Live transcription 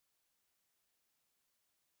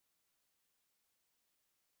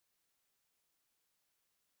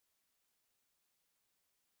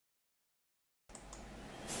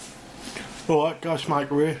Alright,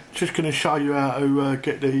 Ghostmaker here. Just going to show you how to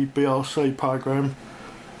get the BRC program.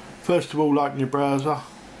 First of all, open your browser.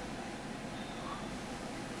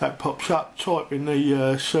 That pops up. Type in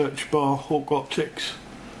the search bar Hawke Optics.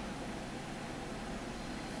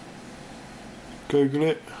 Google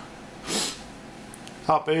it.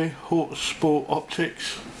 Up here, Hawke Sport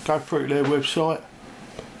Optics. Go through to their website.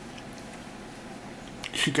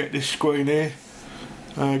 You should get this screen here.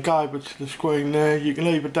 Go over to the screen there. You can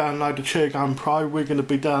either download the Chairgun Pro. We're going to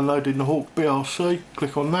be downloading the Hawke BRC.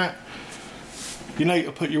 Click on that. You need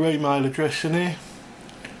to put your email address in here.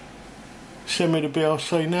 Send me the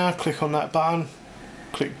BRC now. Click on that button.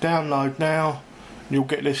 Click download now. And you'll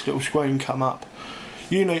get this little screen come up.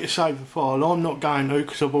 You need to save the file. I'm not going to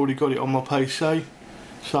because I've already got it on my PC.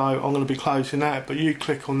 So I'm going to be closing that. But you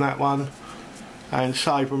click on that one and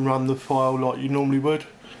save and run the file like you normally would.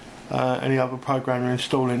 Any other program you're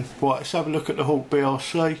installing. Right, let's have a look at the Hawke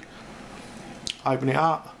BRC. Open it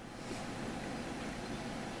up.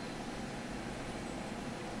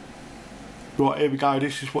 Right, here we go.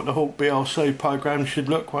 This is what the Hawke BRC program should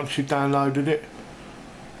look once you've downloaded it.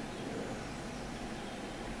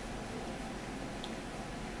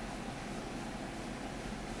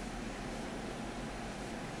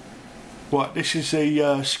 Right, this is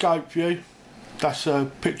the scope view. That's a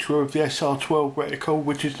picture of the SR12 reticle,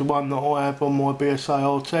 which is the one that I have on my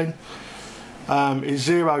BSA R10. It's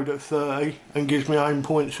 0'd at 30 and gives me aim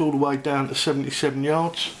points all the way down to 77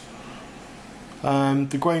 yards.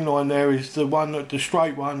 The green line there is the one, the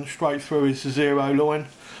straight one, straight through is the 0 line.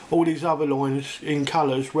 All these other lines in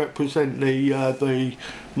colours represent the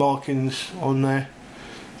markings on there.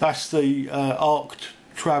 That's the arced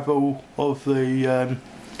travel of the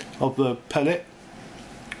pellet.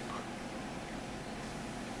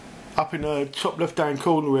 Up in the top left hand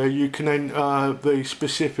corner here you can enter the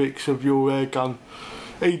specifics of your airgun,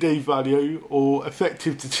 ED value or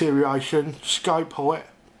effective deterioration, scope height,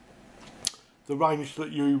 the range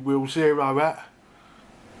that you will zero at,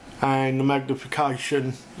 and the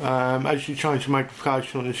magnification. As you change the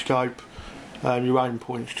magnification on the scope, your aim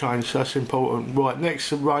points change, so that's important. Right, next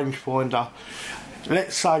the rangefinder.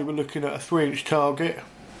 Let's say we're looking at a 3-inch target.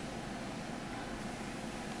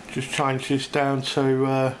 Just change this down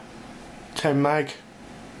to 10 mag.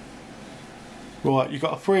 Right, you've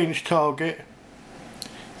got a 3-inch target.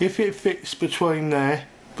 If it fits between there,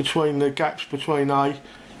 between the gaps between A,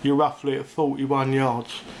 you're roughly at 41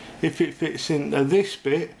 yards. If it fits into this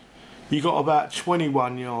bit, you've got about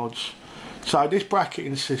 21 yards. So this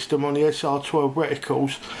bracketing system on the SR12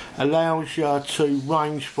 reticles allows you to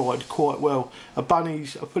range fight quite well. A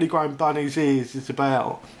fully grown bunny's ears is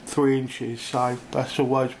about 3 inches, so that's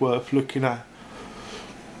always worth looking at.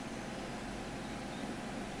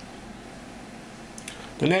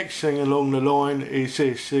 The next thing along the line is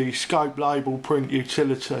this, the scope label print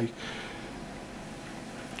utility.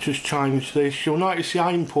 Just change this. You'll notice the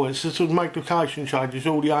aim points, as the magnification changes,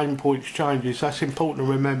 all the aim points changes. That's important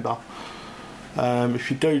to remember.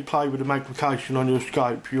 If you do play with the magnification on your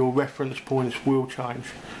scope, your reference points will change.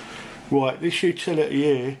 Right, this utility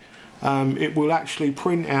here, it will actually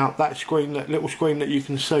print out that screen, that little screen that you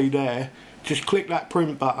can see there. Just click that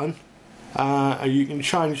print button and you can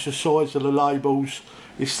change the size of the labels.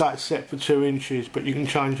 It's set for 2 inches, but you can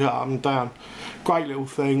change it up and down. Great little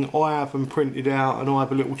thing. I have them printed out and I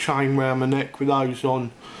have a little chain round my neck with those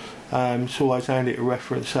on. It's always handy to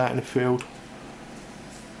reference out in the field.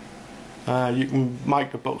 You can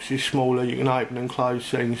make the boxes smaller, you can open and close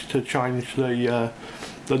things to change the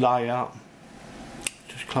layout.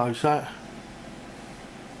 Just close that.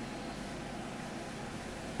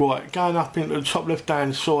 Right, going up into the top left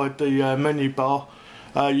hand side, the menu bar,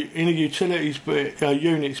 in the utilities bit,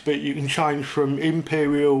 units bit, you can change from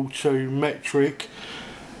imperial to metric,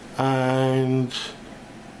 and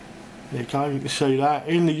there you go, you can see that.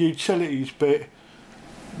 In the utilities bit,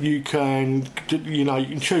 you can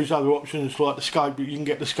choose other options like the scope. You can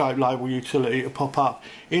get the scope label utility to pop up.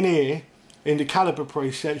 In here, in the calibre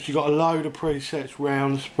presets, you've got a load of presets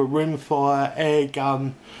rounds for rimfire, air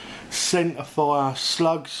gun, centre fire,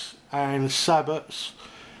 slugs and sabots,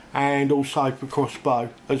 and also for crossbow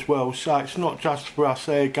as well. So it's not just for us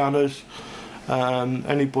air gunners.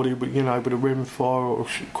 Anybody with with a rimfire or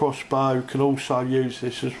crossbow can also use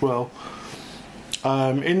this as well.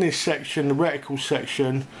 In this section, the reticle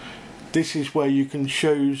section, this is where you can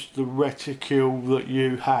choose the reticule that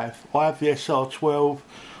you have. I have the SR12,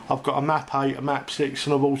 I've got a MAP 8, a MAP 6,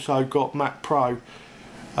 and I've also got MAP Pro.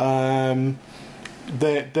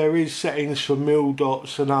 There is settings for mil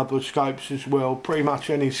dots and other scopes as well. Pretty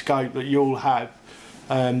much any scope that you'll have,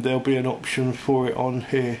 there'll be an option for it on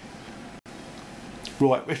here.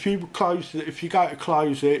 Right, if you close it, if you go to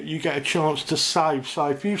close it, you get a chance to save. So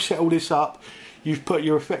if you set all this up, you've put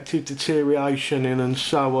your effective deterioration in and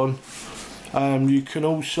so on. You can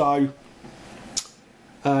also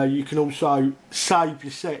save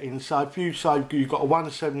your settings. So if you save, you've got a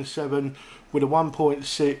 177 with a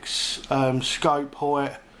 1.6 scope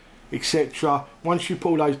height, etc. Once you put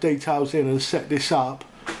all those details in and set this up,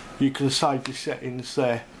 you can save your settings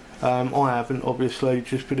there. I haven't, obviously,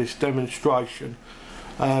 just for this demonstration.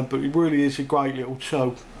 But it really is a great little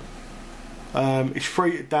tool. It's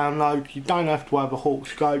free to download. You don't have to have a Hawke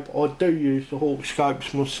scope. I do use the Hawke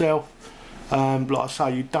scopes myself. Like I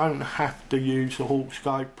say, you don't have to use a Hawke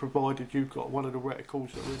scope provided you've got one of the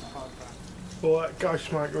reticles that are in the program. Alright,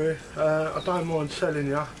 Ghost Maker here. I don't mind telling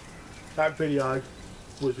you, that video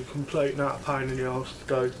was a complete and utter pain in the arse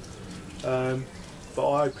to do.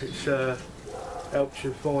 But I hope it's helped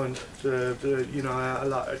you find you know, how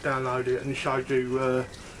to download it and showed you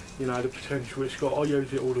you know, the potential it's got. I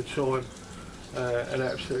use it all the time and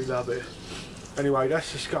absolutely love it. Anyway,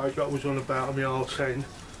 that's the scope that I was on about on my R10.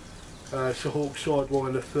 It's a Hawke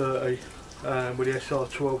Sidewinder 30 with the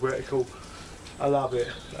SR12 reticle. I love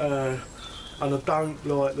it, and I don't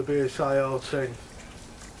like the BRC R10.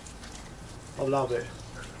 I love it.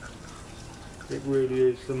 It really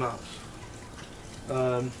is the nuts.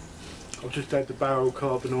 I've just had the barrel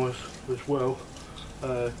carbonised as well.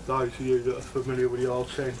 Those of you that are familiar with the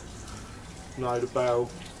R10 know the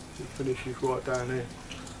barrel, it finishes right down here.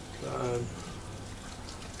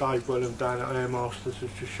 Dave Wellham down at Airmasters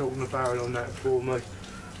has just shortened the barrel on that for me,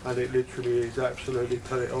 and it literally is absolutely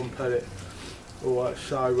pellet on pellet. Alright,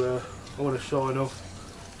 so I want to sign off.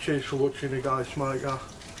 Cheers for watching the Ghost Maker.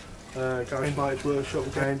 Ghost Maker's Workshop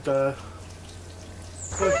again. Turn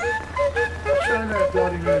that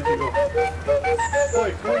bloody music off.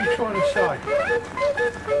 Wait, what are you trying to say?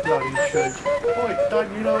 Bloody cheap. Wait,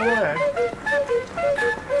 don't you know who I am?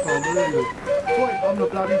 Unbelievable. Wait, I'm the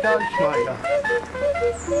bloody Ghost Maker.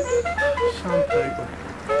 Some people.